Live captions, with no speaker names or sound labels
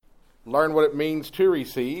learn what it means to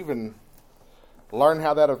receive and learn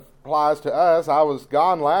how that applies to us. I was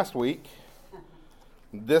gone last week.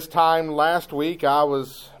 This time last week, I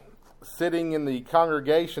was sitting in the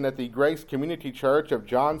congregation at the Grace Community Church of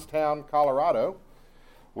Johnstown, Colorado,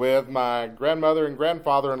 with my grandmother and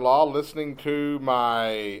grandfather-in-law listening to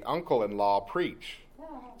my uncle-in-law preach.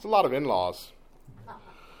 It's a lot of in-laws.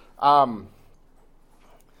 Got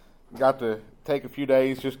to take a few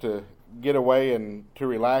days just to get away and to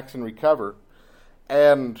relax and recover.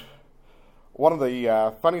 And one of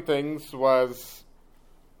the funny things was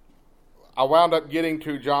I wound up getting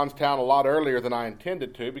to Johnstown a lot earlier than I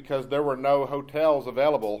intended to because there were no hotels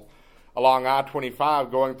available along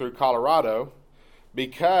I-25 going through Colorado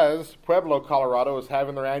because Pueblo, Colorado is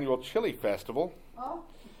having their annual chili festival. Oh.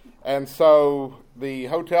 And so the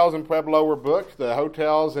hotels in Pueblo were booked. The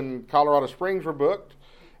hotels in Colorado Springs were booked.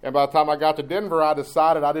 And by the time I got to Denver, I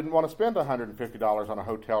decided I didn't want to spend $150 on a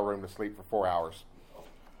hotel room to sleep for 4 hours.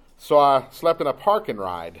 So I slept in a park and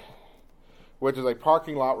ride, which is a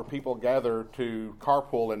parking lot where people gather to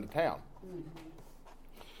carpool into town.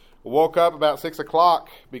 Woke up about 6 o'clock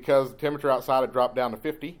because the temperature outside had dropped down to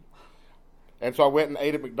 50. And so I went and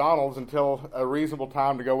ate at McDonald's until a reasonable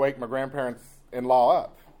time to go wake my grandparents-in-law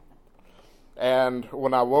up. And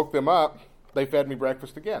when I woke them up, they fed me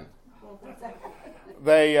breakfast again.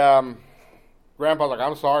 Grandpa's like,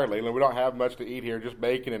 I'm sorry, Leland, we don't have much to eat here, just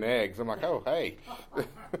bacon and eggs. I'm like, oh, hey.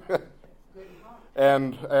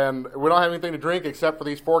 and we don't have anything to drink except for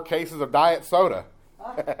these 4 cases of diet soda.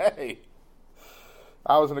 Hey,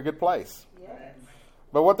 I was in a good place. Yes.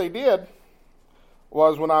 But what they did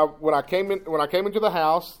was when I came into the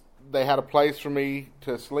house, they had a place for me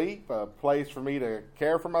to sleep, a place for me to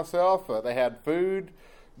care for myself. They had food,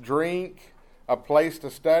 drink, a place to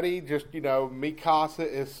study. Just, mi casa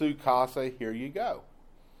es su casa, here you go.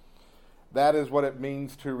 That is what it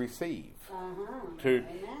means to receive.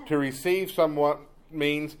 To receive someone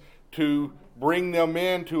means to bring them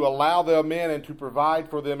in, to allow them in, and to provide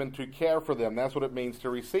for them and to care for them. That's what it means to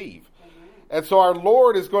receive. And so our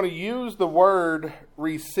Lord is going to use the word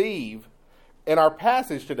receive in our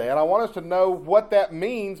passage today. And I want us to know what that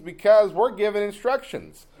means because we're given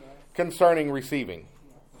instructions concerning receiving.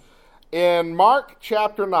 In Mark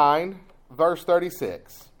chapter 9, verse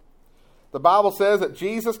 36, the Bible says that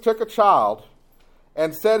Jesus took a child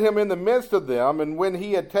and set him in the midst of them, and when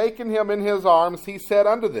he had taken him in his arms, he said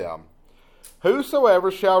unto them,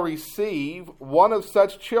 Whosoever shall receive one of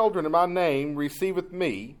such children in my name receiveth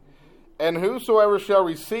me, and whosoever shall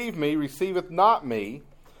receive me receiveth not me,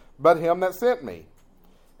 but him that sent me.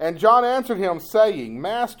 And John answered him, saying,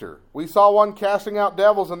 Master, we saw one casting out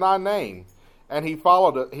devils in thy name, and he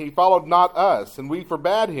followed not us, and we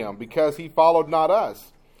forbade him, because he followed not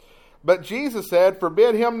us. But Jesus said,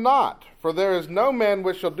 Forbid him not, for there is no man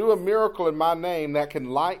which shall do a miracle in my name that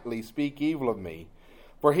can lightly speak evil of me.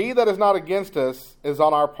 For he that is not against us is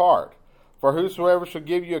on our part. For whosoever shall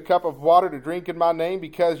give you a cup of water to drink in my name,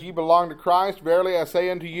 because ye belong to Christ, verily I say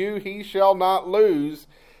unto you, he shall not lose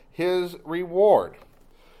his reward.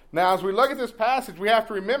 Now, as we look at this passage, we have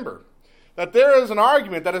to remember that there is an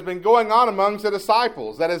argument that has been going on amongst the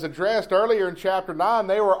disciples that is addressed earlier in chapter 9.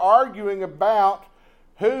 They were arguing about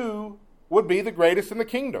who would be the greatest in the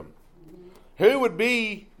kingdom. Who would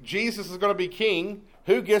be, Jesus is going to be king,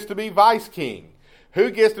 who gets to be vice king? Who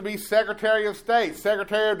gets to be Secretary of State,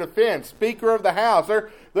 Secretary of Defense, Speaker of the House?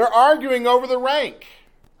 They're arguing over the rank.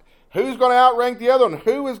 Who's going to outrank the other one?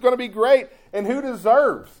 Who is going to be great and who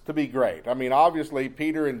deserves to be great? I mean, obviously,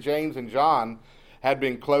 Peter and James and John had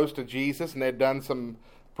been close to Jesus and they'd done some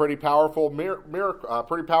pretty powerful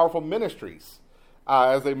ministries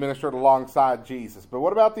as they ministered alongside Jesus. But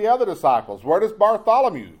what about the other disciples? Where does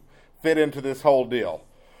Bartholomew fit into this whole deal?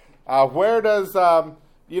 Where does,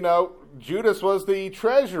 Judas was the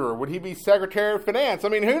treasurer. Would he be Secretary of Finance? I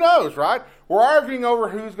mean, who knows, right? We're arguing over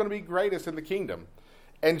who's going to be greatest in the kingdom.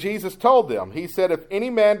 And Jesus told them, he said, If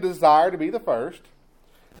any man desire to be the first,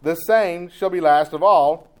 the same shall be last of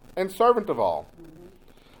all and servant of all.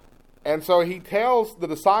 And so he tells the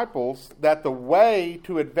disciples that the way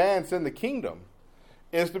to advance in the kingdom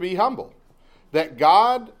is to be humble. That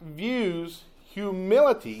God views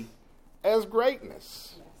humility as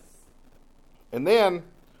greatness. And then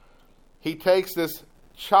he takes this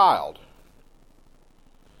child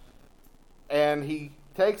and he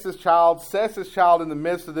takes this child, sets this child in the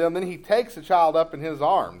midst of them, then he takes the child up in his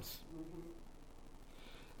arms.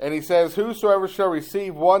 And he says, Whosoever shall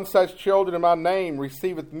receive one such children in my name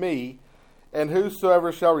receiveth me, and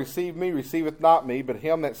whosoever shall receive me receiveth not me, but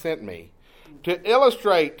him that sent me. To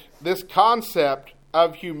illustrate this concept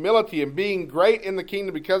of humility and being great in the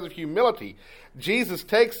kingdom because of humility, Jesus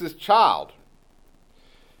takes this child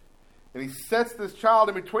and he sets this child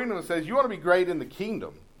in between them and says, you want to be great in the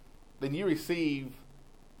kingdom, then you receive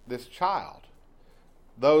this child,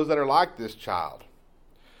 those that are like this child.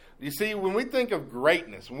 You see, when we think of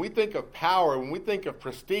greatness, when we think of power, when we think of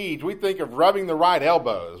prestige, we think of rubbing the right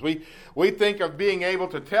elbows. We think of being able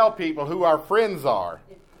to tell people who our friends are.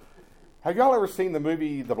 Have y'all ever seen the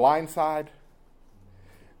movie The Blind Side?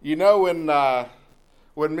 You know when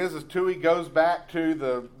Mrs. Toohey goes back to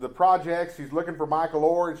the projects, she's looking for Michael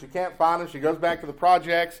Orr and she can't find him. She goes back to the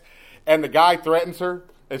projects and the guy threatens her.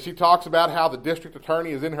 And she talks about how the district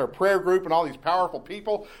attorney is in her prayer group and all these powerful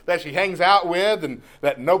people that she hangs out with and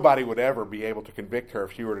that nobody would ever be able to convict her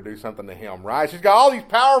if she were to do something to him, right? She's got all these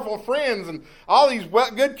powerful friends and all these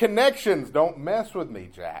good connections. Don't mess with me,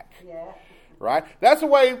 Jack. Yeah. Right? That's the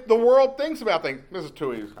way the world thinks about things. Mrs.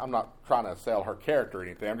 Toohey, I'm not trying to sell her character or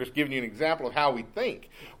anything. I'm just giving you an example of how we think.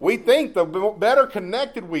 We think the better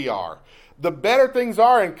connected we are, the better things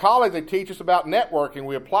are. In college, they teach us about networking.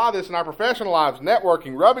 We apply this in our professional lives,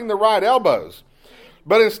 networking, rubbing the right elbows.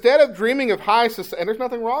 But instead of dreaming of high society, and there's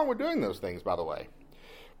nothing wrong with doing those things, by the way.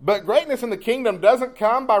 But greatness in the kingdom doesn't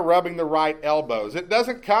come by rubbing the right elbows. It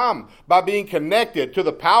doesn't come by being connected to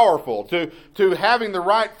the powerful, to having the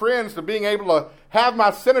right friends, to being able to have my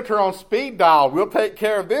senator on speed dial. We'll take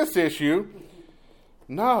care of this issue.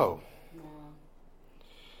 No.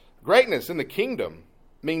 Greatness in the kingdom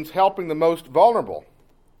means helping the most vulnerable.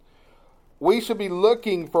 We should be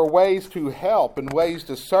looking for ways to help and ways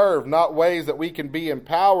to serve, not ways that we can be in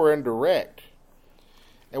power and direct.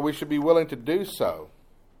 And we should be willing to do so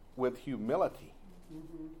with humility.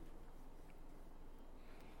 Mm-hmm.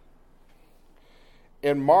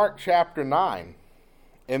 In Mark chapter 9,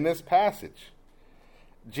 in this passage,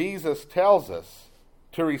 Jesus tells us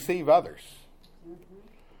to receive others. Mm-hmm.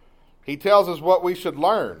 He tells us what we should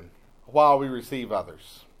learn while we receive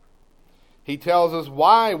others. He tells us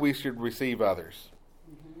why we should receive others.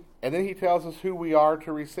 Mm-hmm. And then he tells us who we are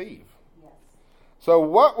to receive. Yes. So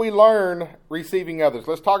what we learn receiving others.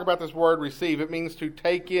 Let's talk about this word receive. It means to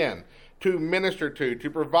take in, to minister to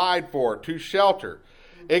provide for, to shelter.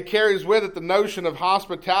 Mm-hmm. It carries with it the notion of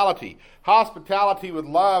hospitality. Hospitality with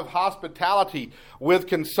love, hospitality with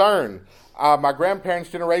concern. My grandparents'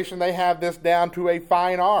 generation, they have this down to a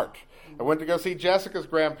fine art. I went to go see Jessica's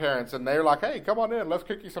grandparents, and they were like, hey, come on in, let's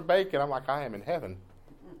cook you some bacon. I'm like, I am in heaven.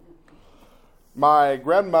 My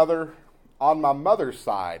grandmother, on my mother's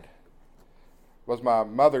side, was my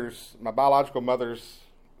biological mother's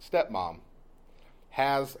stepmom,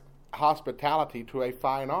 has hospitality to a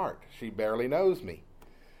fine art. She barely knows me.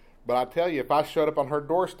 But I tell you, if I showed up on her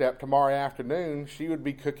doorstep tomorrow afternoon, she would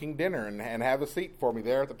be cooking dinner and have a seat for me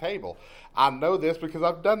there at the table. I know this because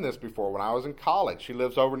I've done this before. When I was in college, she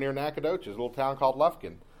lives over near Nacogdoches, a little town called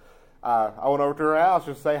Lufkin. I went over to her house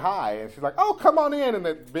just to say hi, and she's like, oh, come on in, and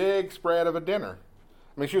that big spread of a dinner.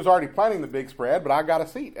 I mean, she was already planning the big spread, but I got a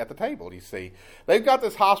seat at the table, you see. They've got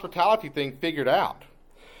this hospitality thing figured out.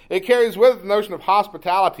 It carries with it the notion of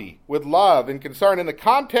hospitality with love and concern. In the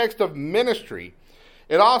context of ministry,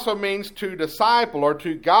 it also means to disciple or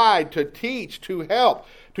to guide, to teach, to help,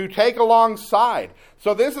 to take alongside.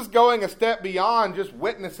 So this is going a step beyond just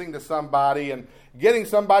witnessing to somebody and getting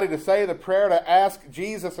somebody to say the prayer to ask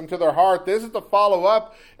Jesus into their heart. This is to follow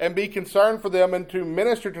up and be concerned for them and to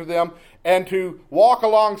minister to them and to walk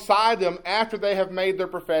alongside them after they have made their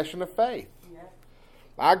profession of faith. Yeah.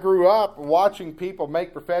 I grew up watching people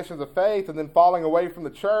make professions of faith and then falling away from the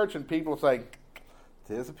church, and people say,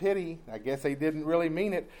 "'Tis a pity. I guess they didn't really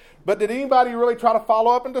mean it." But did anybody really try to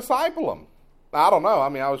follow up and disciple them? I don't know. I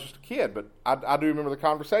mean, I was just a kid, but I do remember the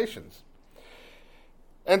conversations.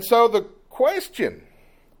 And so the question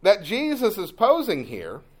that Jesus is posing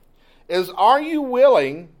here is, are you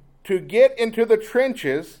willing to get into the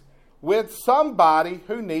trenches with somebody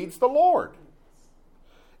who needs the Lord?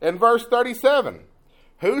 In verse 37,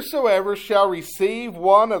 whosoever shall receive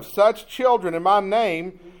one of such children in my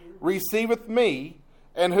name receiveth me,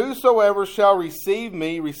 and whosoever shall receive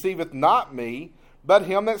me receiveth not me, but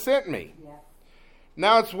him that sent me. Yeah.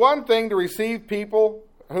 Now, it's one thing to receive people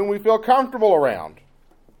whom we feel comfortable around.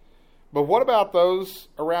 But what about those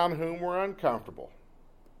around whom we're uncomfortable?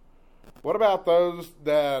 What about those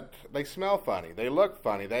that they smell funny, they look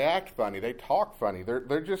funny, they act funny, they talk funny?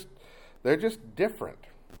 They're just different.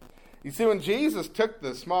 You see, when Jesus took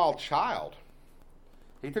the small child,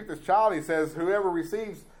 he took this child, he says, whoever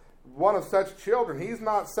receives one of such children, he's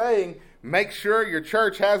not saying make sure your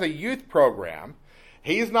church has a youth program.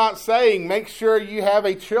 He's not saying make sure you have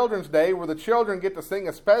a children's day where the children get to sing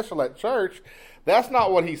a special at church. That's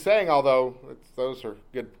not what he's saying, although those are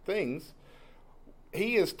good things.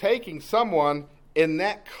 He is taking someone in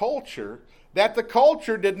that culture that the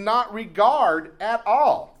culture did not regard at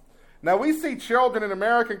all. Now, we see children in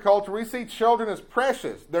American culture, we see children as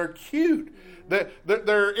precious. They're cute.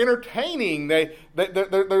 They're entertaining.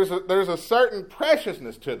 There's a certain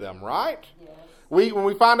preciousness to them, right? Yes. When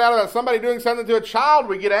we find out about somebody doing something to a child,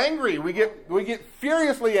 we get angry. We get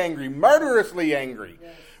furiously angry, murderously angry.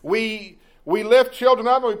 Yes. We lift children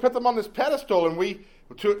up and we put them on this pedestal, and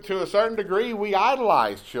to a certain degree, we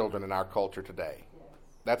idolize children in our culture today.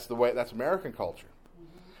 Yes. That's American culture.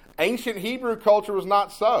 Mm-hmm. Ancient Hebrew culture was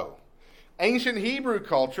not so. Ancient Hebrew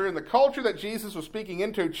culture, and the culture that Jesus was speaking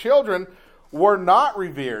into, children were not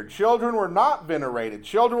revered. Children were not venerated.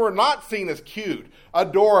 Children were not seen as cute,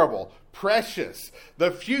 adorable, precious, the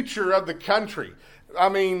future of the country. I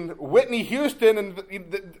mean, Whitney Houston,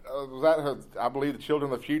 I believe the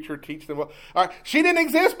children of the future teach them well. She didn't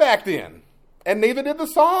exist back then, and neither did the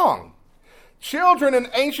song. Children in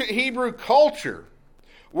ancient Hebrew culture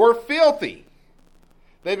were filthy.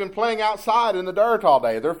 They've been playing outside in the dirt all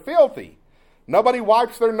day. They're filthy. Nobody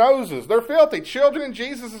wipes their noses. They're filthy. Children in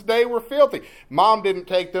Jesus' day were filthy. Mom didn't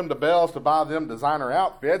take them to Bells to buy them designer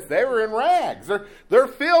outfits. They were in rags. They're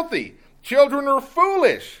filthy. Children are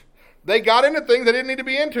foolish. They got into things they didn't need to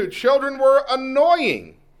be into. Children were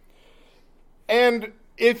annoying. And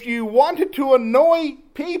if you wanted to annoy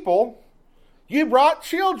people, you brought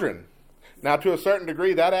children. Now, to a certain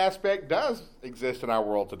degree, that aspect does exist in our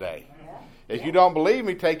world today. If you don't believe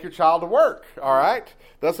me, take your child to work, all right?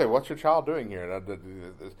 They'll say, what's your child doing here?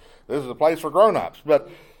 This is a place for grown-ups. But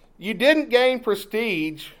you didn't gain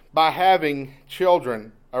prestige by having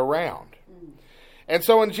children around. And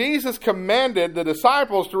so when Jesus commanded the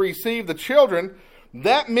disciples to receive the children,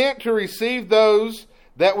 that meant to receive those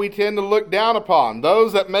that we tend to look down upon,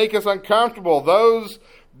 those that make us uncomfortable, those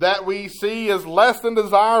that we see as less than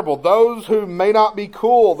desirable, those who may not be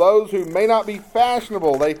cool, those who may not be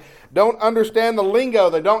fashionable. They don't understand the lingo.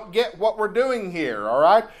 They don't get what we're doing here, all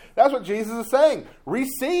right? That's what Jesus is saying.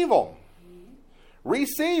 Receive them.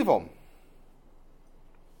 Receive them.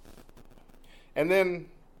 And then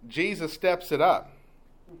Jesus steps it up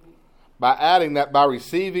by adding that by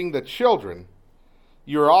receiving the children,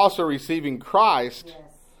 you're also receiving Christ, yes,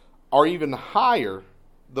 or even higher,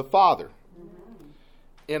 the Father.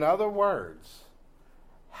 In other words,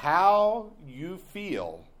 how you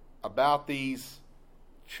feel about these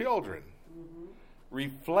children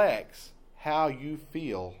reflects how you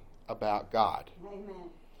feel about God. Amen.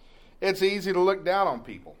 It's easy to look down on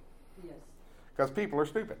people. Yes. Because people are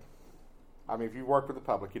stupid. I mean, if you work with the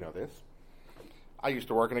public, you know this. I used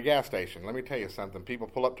to work in a gas station. Let me tell you something. People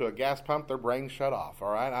pull up to a gas pump, their brains shut off.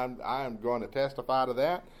 All right? I'm going to testify to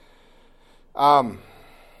that.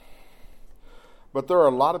 But there are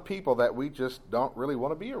a lot of people that we just don't really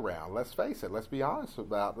want to be around. Let's face it. Let's be honest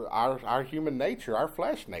about our human nature, our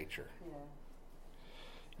flesh nature. Yeah.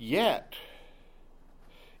 Yet,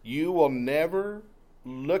 you will never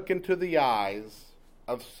look into the eyes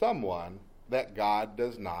of someone that God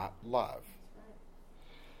does not love.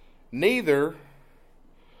 Neither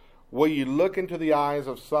will you look into the eyes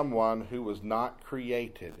of someone who was not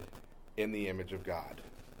created in the image of God.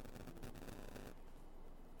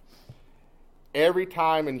 Every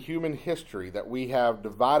time in human history that we have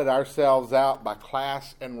divided ourselves out by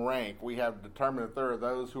class and rank, we have determined that there are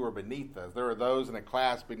those who are beneath us. There are those in a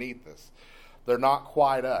class beneath us. They're not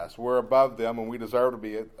quite us. We're above them, and we deserve to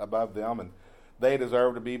be above them, and they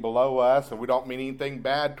deserve to be below us, and we don't mean anything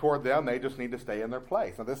bad toward them. They just need to stay in their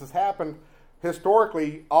place. Now, this has happened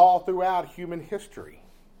historically all throughout human history.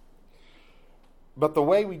 But the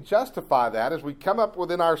way we justify that is we come up with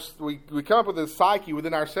this psyche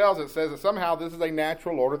within ourselves that says that somehow this is a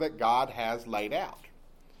natural order that God has laid out,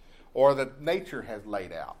 or that nature has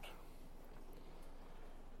laid out.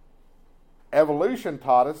 Evolution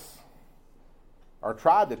taught us, or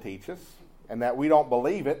tried to teach us, and that we don't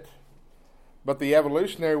believe it, but the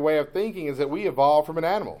evolutionary way of thinking is that we evolved from an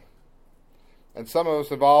animal. And some of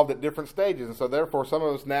us evolved at different stages, and so therefore some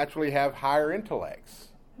of us naturally have higher intellects.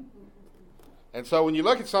 And so when you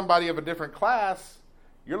look at somebody of a different class,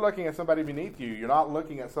 you're looking at somebody beneath you. You're not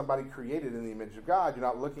looking at somebody created in the image of God. You're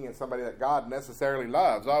not looking at somebody that God necessarily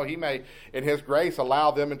loves. Oh, he may, in his grace,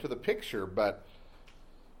 allow them into the picture, but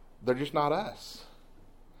they're just not us.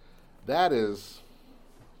 That is,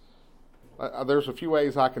 there's a few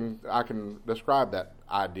ways I can describe that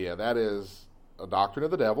idea. That is a doctrine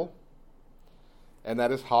of the devil, and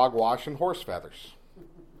that is hogwash and horse feathers.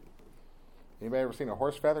 Anybody ever seen a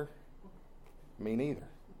horse feather? Me neither.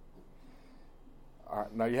 All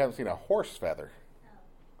right, no, you haven't seen a horse feather.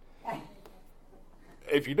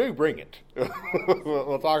 If you do, bring it.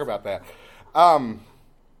 We'll talk about that. No.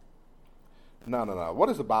 What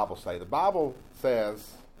does the Bible say? The Bible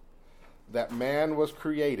says that man was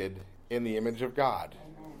created in the image of God.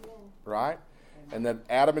 Right? And that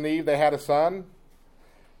Adam and Eve, they had a son.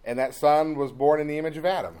 And that son was born in the image of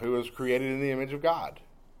Adam, who was created in the image of God.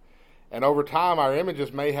 And over time, our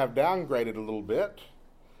images may have downgraded a little bit,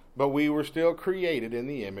 but we were still created in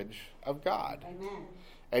the image of God. Amen.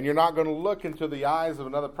 And you're not going to look into the eyes of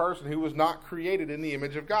another person who was not created in the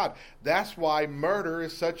image of God. That's why murder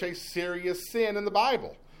is such a serious sin in the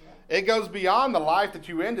Bible. Yeah. It goes beyond the life that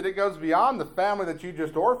you ended. It goes beyond the family that you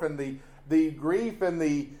just orphaned, the grief and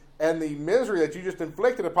the misery that you just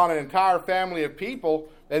inflicted upon an entire family of people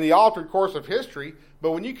and the altered course of history.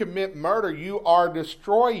 But when you commit murder, you are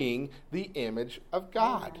destroying the image of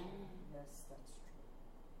God. Yes, that's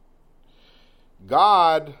true.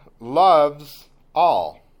 God loves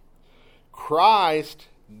all. Christ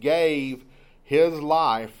gave his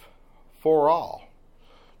life for all.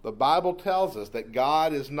 The Bible tells us that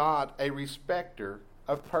God is not a respecter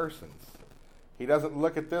of persons. He doesn't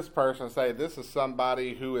look at this person and say, this is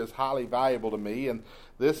somebody who is highly valuable to me, and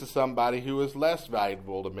this is somebody who is less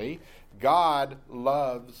valuable to me. God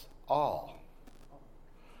loves all.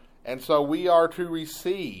 And so we are to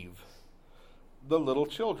receive the little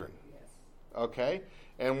children. Okay?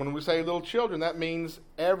 And when we say little children, that means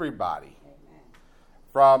everybody. Amen.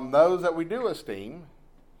 From those that we do esteem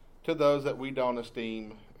to those that we don't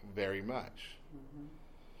esteem very much. Mm-hmm.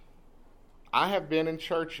 I have been in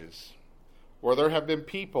churches where there have been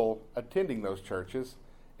people attending those churches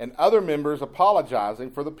and other members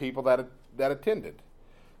apologizing for the people that attended.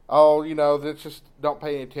 Oh, that's just don't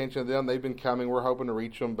pay any attention to them. They've been coming. We're hoping to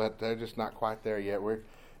reach them, but they're just not quite there yet.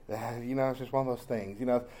 It's just one of those things.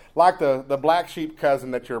 Like the black sheep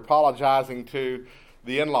cousin that you're apologizing to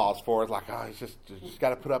the in-laws for. It's like, oh, he's just got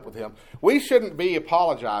to put up with him. We shouldn't be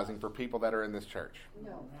apologizing for people that are in this church.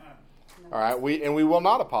 No. All right? We will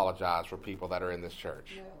not apologize for people that are in this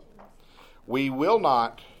church. No. We will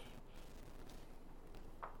not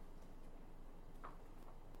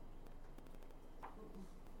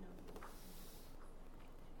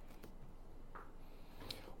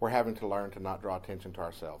we're having to learn to not draw attention to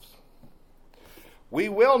ourselves. We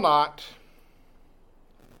will not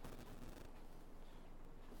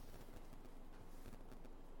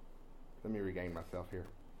let me regain myself here.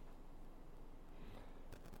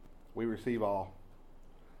 We receive all,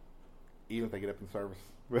 even if they get up in service.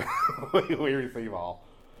 we receive all.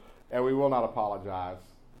 And we will not apologize.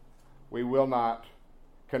 We will not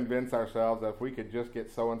convince ourselves that if we could just get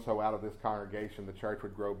so-and-so out of this congregation, the church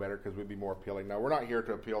would grow better because we'd be more appealing. No, we're not here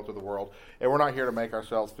to appeal to the world, and we're not here to make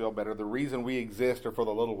ourselves feel better. The reason we exist are for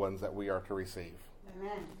the little ones that we are to receive.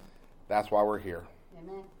 Amen. That's why we're here.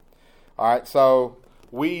 Amen. All right, so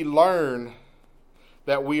we learn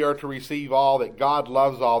that we are to receive all, that God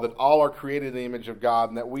loves all, that all are created in the image of God,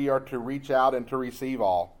 and that we are to reach out and to receive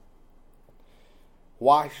all.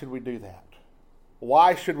 Why should we do that?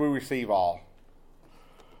 Why should we receive all?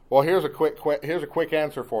 Well, here's a quick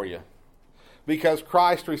answer for you. Because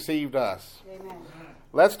Christ received us. Amen.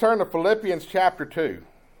 Let's turn to Philippians chapter 2.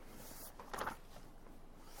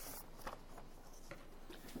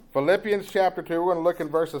 Philippians chapter 2, we're going to look in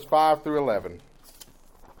verses 5 through 11.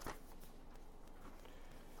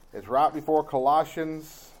 It's right before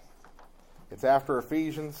Colossians. It's after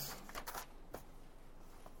Ephesians.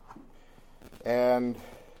 And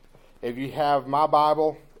if you have my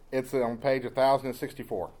Bible, it's on page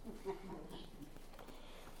 1064.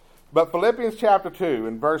 But Philippians chapter 2,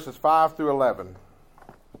 in verses 5 through 11,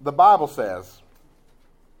 the Bible says,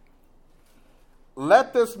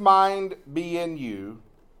 "Let this mind be in you,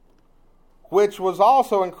 which was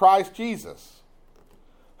also in Christ Jesus,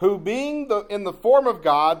 who being in the form of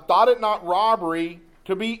God, thought it not robbery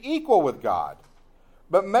to be equal with God,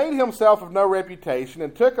 but made himself of no reputation,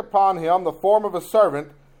 and took upon him the form of a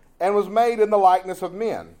servant, and was made in the likeness of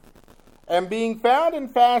men. And being found in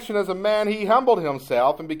fashion as a man, he humbled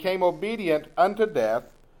himself, and became obedient unto death,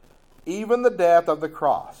 even the death of the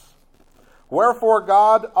cross. Wherefore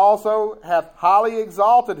God also hath highly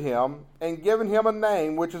exalted him, and given him a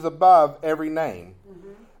name which is above every name,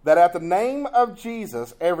 that at the name of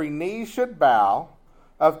Jesus every knee should bow,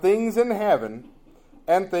 of things in heaven,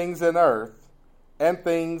 and things in earth, and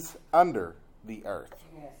things under the earth."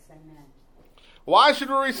 Yes, amen. Why should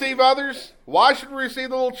we receive others? Why should we receive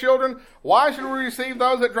the little children? Why should we receive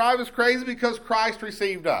those that drive us crazy? Because Christ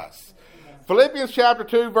received us. Philippians chapter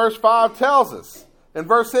 2, verse 5 tells us, and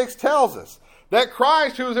verse 6 tells us, that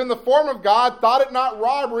Christ, who was in the form of God, thought it not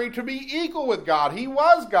robbery to be equal with God. He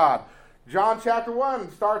was God. John chapter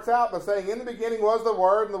 1 starts out by saying, in the beginning was the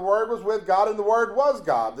Word, and the Word was with God, and the Word was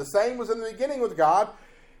God. The same was in the beginning with God.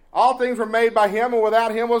 All things were made by him, and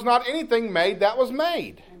without him was not anything made that was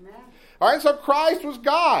made. Amen. All right, so Christ was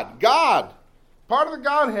God. God. Part of the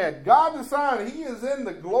Godhead. God the Son. He is in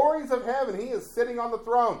the glories of heaven. He is sitting on the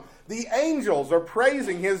throne. The angels are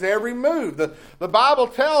praising his every move. The Bible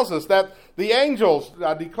tells us that the angels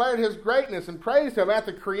declared his greatness and praised him at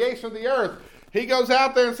the creation of the earth. He goes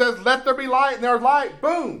out there and says, let there be light, and there's light.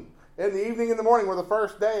 Boom! In the evening and the morning were the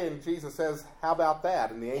first day, and Jesus says, how about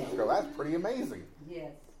that? And the angels go, that's pretty amazing.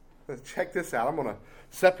 Yes. Check this out. I'm going to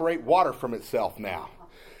separate water from itself now.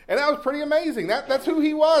 And that was pretty amazing. That's who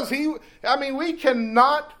he was. We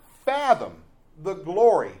cannot fathom the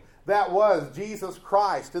glory that was Jesus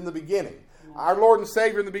Christ in the beginning. Our Lord and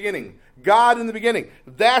Savior in the beginning. God in the beginning.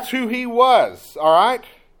 That's who he was. All right?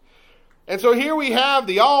 And so here we have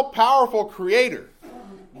the all-powerful Creator,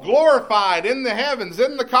 glorified in the heavens,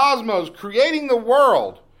 in the cosmos, creating the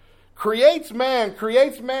world, creates man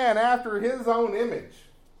after his own image,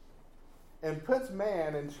 and puts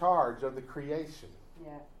man in charge of the creation.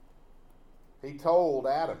 Yeah. He told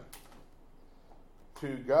Adam to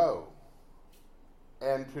go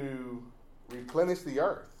and to replenish the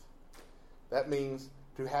earth. That means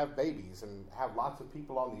to have babies and have lots of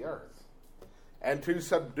people on the earth. And to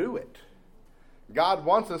subdue it. God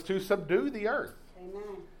wants us to subdue the earth.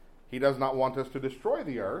 Amen. He does not want us to destroy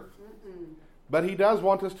the earth. But he does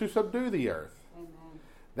want us to subdue the earth. Amen.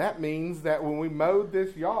 That means that when we mowed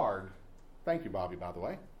this yard, thank you, Bobby, by the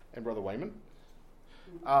way, and Brother Wayman.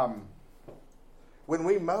 When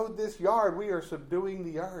we mowed this yard, we are subduing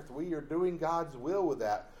the earth. We are doing God's will with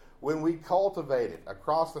that. When we cultivate it,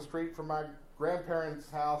 across the street from my grandparents'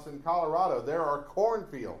 house in Colorado, there are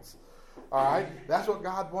cornfields. All right? That's what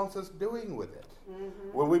God wants us doing with it.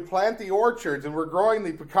 Mm-hmm. When we plant the orchards and we're growing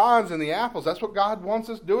the pecans and the apples, that's what God wants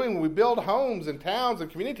us doing. When we build homes and towns and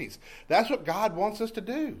communities, that's what God wants us to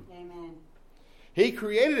do. Amen. He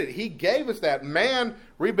created it. He gave us that. Man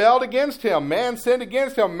rebelled against him. Man sinned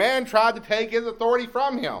against him. Man tried to take his authority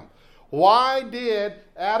from him. Why did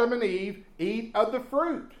Adam and Eve eat of the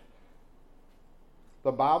fruit?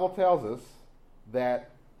 The Bible tells us that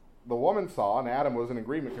the woman saw, and Adam was in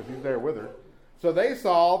agreement because he's there with her. So they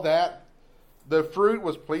saw that the fruit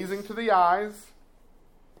was pleasing to the eyes,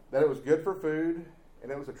 that it was good for food,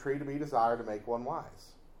 and it was a tree to be desired to make one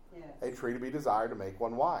wise. Yes. A tree to be desired to make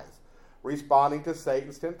one wise. Responding to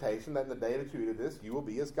Satan's temptation that in the day that you do this, you will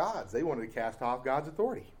be as gods. They wanted to cast off God's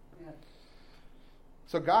authority. Yes.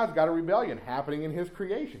 So God's got a rebellion happening in his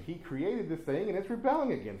creation. He created this thing, and it's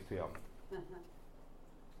rebelling against him.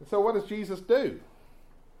 And so what does Jesus do?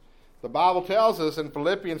 The Bible tells us in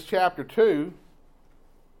Philippians chapter 2,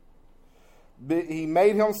 he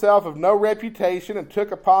made himself of no reputation and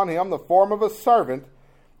took upon him the form of a servant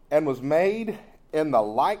and was made in the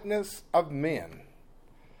likeness of men.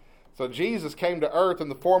 So Jesus came to earth in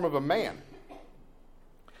the form of a man.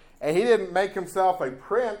 And he didn't make himself a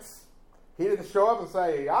prince. He didn't show up and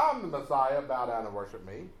say, I'm the Messiah, bow down and worship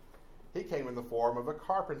me. He came in the form of a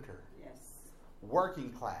carpenter. Yes.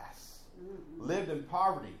 Working class. Mm-hmm. Lived in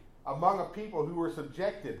poverty among a people who were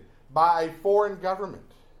subjected by a foreign government.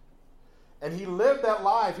 And he lived that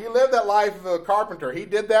life. He lived that life of a carpenter. He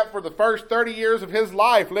did that for the first 30 years of his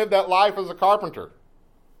life, lived that life as a carpenter.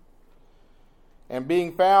 And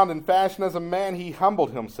being found in fashion as a man, he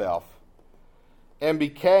humbled himself and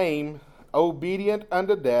became obedient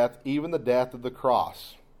unto death, even the death of the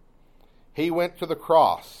cross. He went to the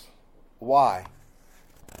cross. Why?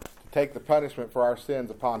 To take the punishment for our sins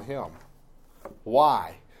upon him.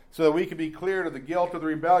 Why? So that we could be cleared of the guilt of the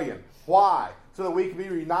rebellion. Why? So that we can be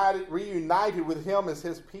reunited with him as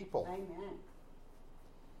his people. Amen.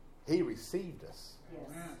 He received us.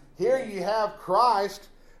 Yes. Here you have Christ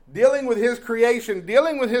dealing with his creation,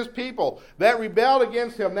 dealing with his people that rebelled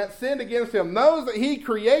against him, that sinned against him, those that he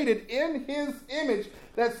created in his image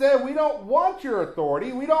that said, we don't want your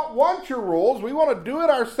authority, we don't want your rules, we want to do it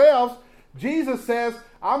ourselves. Jesus says,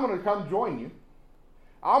 I'm going to come join you.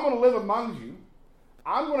 I'm going to live among you.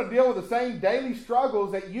 I'm going to deal with the same daily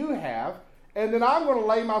struggles that you have. And then I'm going to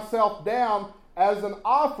lay myself down as an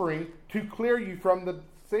offering to clear you from the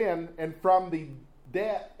sin and from the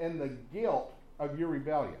debt and the guilt of your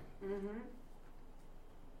rebellion. Mm-hmm.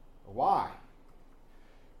 Why?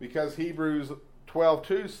 Because Hebrews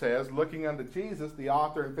 12:2 says, looking unto Jesus, the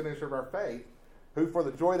author and finisher of our faith, who for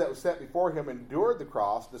the joy that was set before him endured the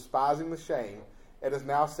cross, despising the shame, and is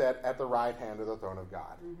now set at the right hand of the throne of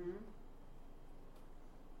God. Mm-hmm.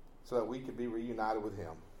 So that we could be reunited with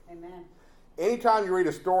him. Amen. anytime you read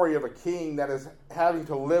a story of a king that is having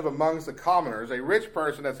to live amongst the commoners, a rich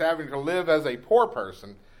person that's having to live as a poor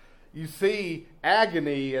person, you see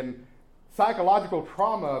agony and psychological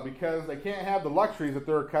trauma because they can't have the luxuries that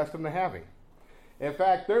they're accustomed to having. In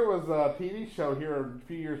fact, there was a TV show here a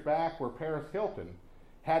few years back where Paris Hilton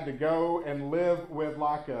had to go and live with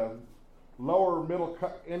like a lower middle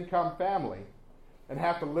income family and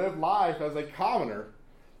have to live life as a commoner.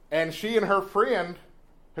 And she and her friend,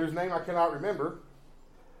 whose name I cannot remember,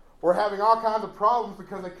 were having all kinds of problems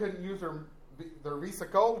because they couldn't use their Visa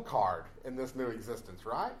Gold card in this new existence,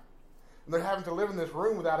 right? And they're having to live in this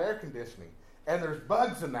room without air conditioning. And there's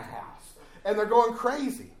bugs in the house. And they're going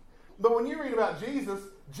crazy. But when you read about Jesus,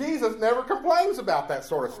 Jesus never complains about that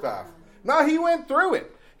sort of stuff. No, he went through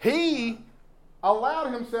it. He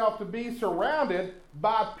allowed himself to be surrounded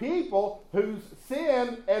by people whose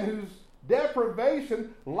sin and whose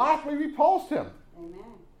deprivation likely repulsed him. Amen.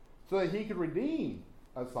 So that he could redeem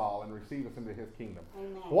us all and receive us into his kingdom.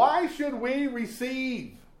 Amen. Why should we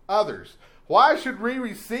receive others? Why should we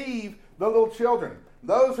receive the little children?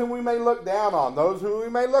 Those whom we may look down on, those whom we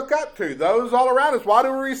may look up to, those all around us. Why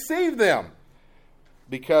do we receive them?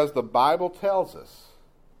 Because the Bible tells us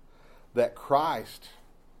that Christ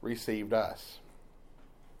received us.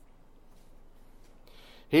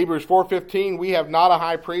 Hebrews 4:15, we have not a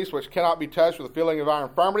high priest which cannot be touched with the feeling of our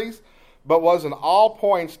infirmities, but was in all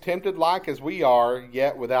points tempted like as we are,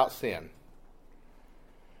 yet without sin.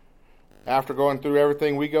 After going through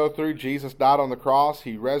everything we go through, Jesus died on the cross,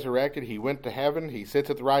 he resurrected, he went to heaven, he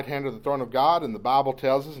sits at the right hand of the throne of God, and the Bible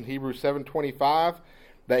tells us in Hebrews 7:25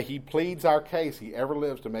 that he pleads our case. He ever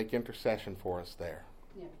lives to make intercession for us there.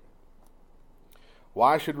 Yeah.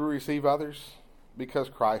 Why should we receive others? Because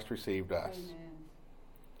Christ received us. Amen.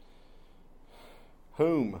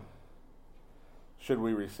 Whom should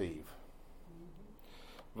we receive?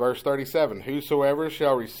 Verse 37, whosoever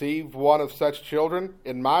shall receive one of such children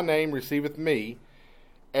in my name receiveth me,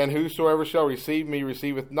 and whosoever shall receive me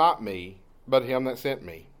receiveth not me, but him that sent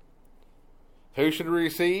me. Who should we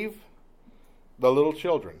receive? The little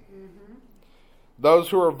children. Mm-hmm. Those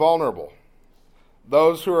who are vulnerable.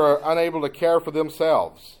 Those who are unable to care for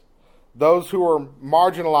themselves. Those who are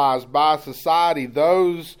marginalized by society.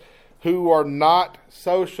 Those who are not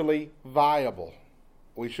socially viable.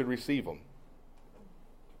 We should receive them.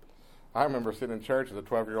 I remember sitting in church as a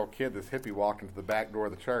 12-year-old kid, this hippie walked into the back door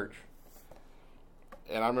of the church.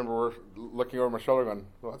 And I remember looking over my shoulder going,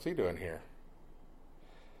 what's he doing here?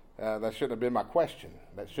 That shouldn't have been my question.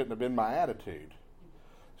 That shouldn't have been my attitude.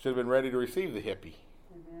 Should have been ready to receive the hippie.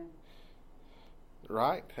 Amen.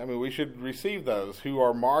 Right? I mean, we should receive those who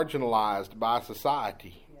are marginalized by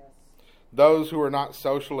society. Yes. Those who are not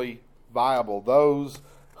socially viable. Those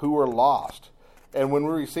who are lost. And when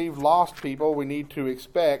we receive lost people, we need to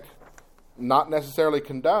expect, not necessarily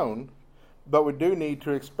condone, but we do need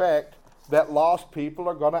to expect that lost people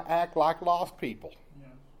are going to act like lost people. Yeah.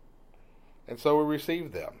 And so we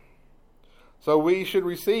receive them. So we should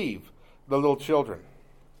receive the little children.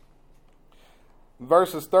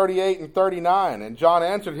 Verses 38 and 39, and John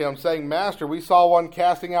answered him, saying, Master, we saw one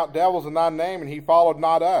casting out devils in thy name, and he followed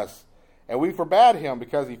not us. And we forbade him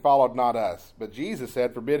because he followed not us. But Jesus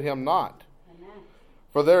said, Forbid him not.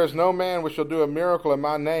 For there is no man which shall do a miracle in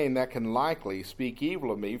my name that can likely speak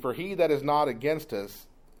evil of me. For he that is not against us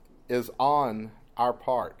is on our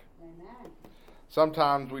part. Amen.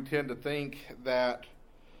 Sometimes we tend to think that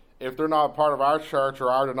if they're not a part of our church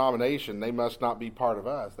or our denomination, they must not be part of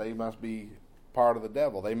us. They must be part of the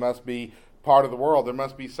devil. They must be part of the world. There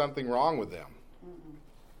must be something wrong with them. Mm-mm.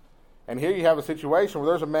 And here you have a situation where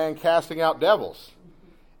there's a man casting out devils.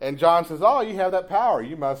 And John says, oh, you have that power.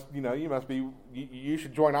 You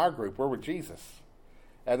should join our group. We're with Jesus.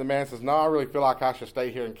 And the man says, no, I really feel like I should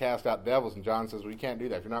stay here and cast out devils. And John says, well, you can't do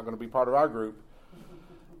that. If you're not going to be part of our group.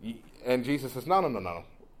 And Jesus says, no.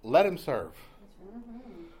 Let him serve.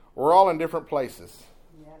 We're all in different places.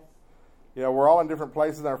 Yes. You know, we're all in different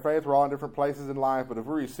places in our faith. We're all in different places in life. But if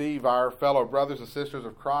we receive our fellow brothers and sisters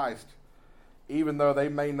of Christ, even though they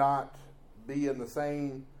may not be in the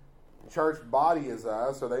same church body as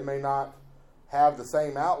us, or they may not have the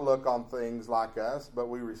same outlook on things like us, but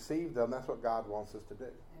we receive them. That's what God wants us to do.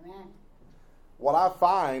 Amen. What I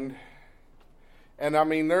find, and I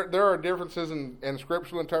mean, there are differences in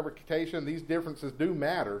scriptural interpretation. These differences do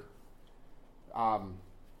matter.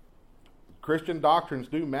 Christian doctrines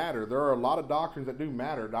do matter. There are a lot of doctrines that do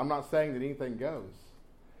matter. I'm not saying that anything goes.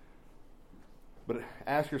 But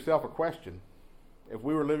ask yourself a question. If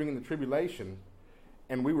we were living in the tribulation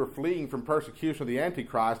and we were fleeing from persecution of the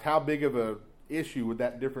Antichrist, how big of a issue would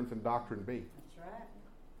that difference in doctrine be? That's right.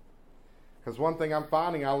 Because one thing I'm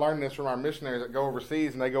finding, I learned this from our missionaries that go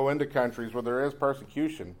overseas and they go into countries where there is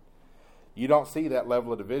persecution. You don't see that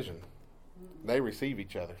level of division. They receive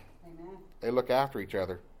each other. Amen. They look after each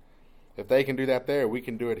other. If they can do that there, we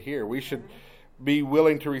can do it here. We should be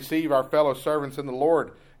willing to receive our fellow servants in the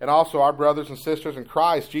Lord and also our brothers and sisters in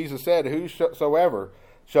Christ. Jesus said, whosoever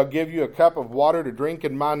shall give you a cup of water to drink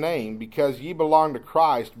in my name, because ye belong to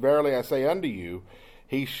Christ, verily I say unto you,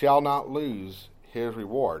 he shall not lose his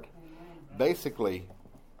reward. Amen. Basically,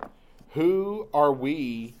 who are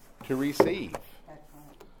we to receive?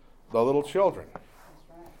 The little children.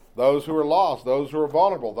 Those who are lost, those who are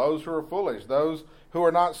vulnerable, those who are foolish, those who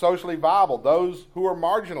are not socially viable, those who are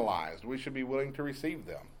marginalized. We should be willing to receive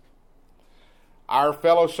them. Our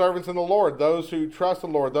fellow servants in the Lord, those who trust the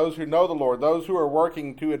Lord, those who know the Lord, those who are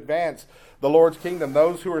working to advance the Lord's kingdom,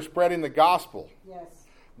 those who are spreading the gospel, Yes.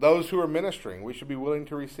 those who are ministering, we should be willing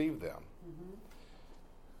to receive them. Mm-hmm.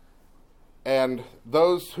 And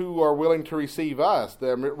those who are willing to receive us,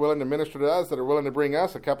 they're willing to minister to us, that are willing to bring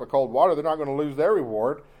us a cup of cold water, they're not going to lose their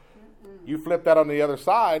reward. You flip that on the other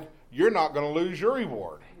side, you're not going to lose your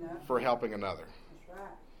reward for helping another. That's right.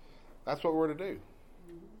 That's what we're to do.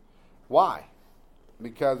 Mm-hmm. Why?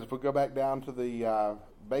 Because if we go back down to the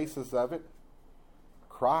basis of it,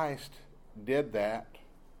 Christ did that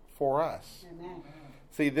for us. Amen.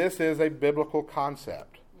 See, this is a biblical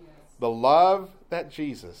concept. Yes. The love that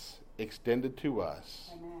Jesus extended to us,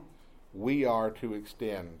 Amen. we are to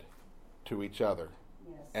extend to each other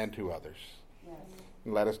Yes. and to others. Yes.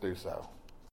 Let us do so.